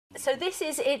So this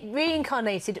is it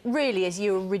reincarnated, really, as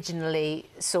you originally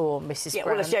saw Mrs.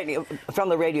 Brown. Well, certainly from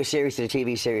the radio series to the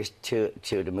TV series to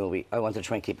the movie, I want to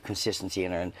try and keep consistency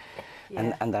in her,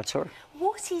 and that's her.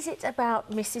 What is it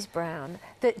about Mrs. Brown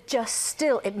that just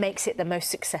still, it makes it the most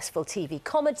successful TV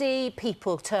comedy?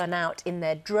 People turn out in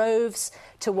their droves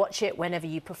to watch it whenever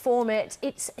you perform it.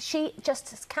 She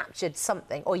just has captured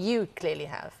something, or you clearly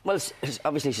have. Well,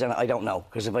 obviously, Susanna, I don't know,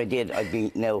 because if I did, I'd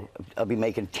be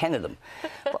making 10 of them.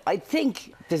 But I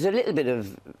think there's a little bit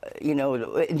of, you know,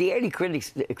 in the early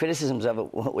criticisms of it,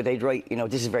 where they'd write, you know,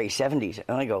 this is very 70s,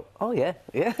 and I go, oh yeah,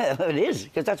 it is,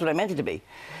 because that's what I meant it to be.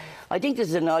 I think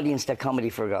there's an audience that comedy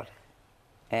forgot.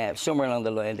 Somewhere along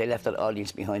the line, they left that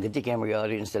audience behind, the Dick Emery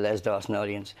audience, the Les Dawson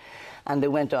audience, and they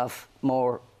went off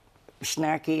more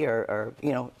snarky or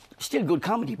you know, still good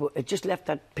comedy, but it just left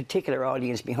that particular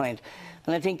audience behind.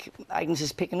 And I think Agnes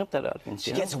is picking up that audience.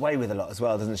 She gets away with a lot as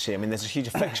well, doesn't she? I mean, there's a huge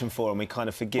affection for her, and we kind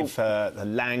of forgive her the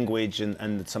language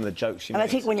and some of the jokes she makes. And I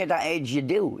think when you're that age, you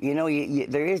do. You know,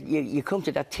 you come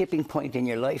to that tipping point in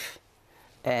your life,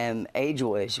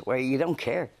 age-wise, where you don't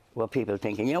care what people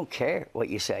think, and you don't care what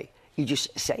you say. You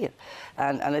just say it.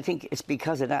 And I think it's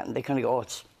because of that, and they kind of go, oh,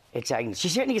 it's Agnes. She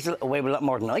certainly gets away with a lot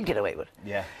more than I get away with.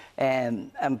 Yeah.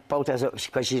 And both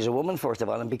because she's a woman, first of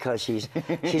all, and because she's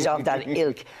of that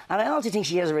ilk. And I also think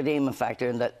she has a redeeming factor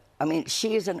in that, I mean,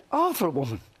 she is an awful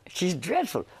woman. She's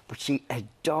dreadful, but she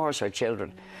adores her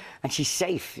children. And she's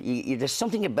safe. There's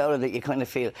something about her that you kind of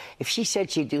feel, if she said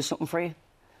she'd do something for you,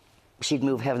 she'd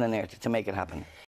move heaven and earth to make it happen.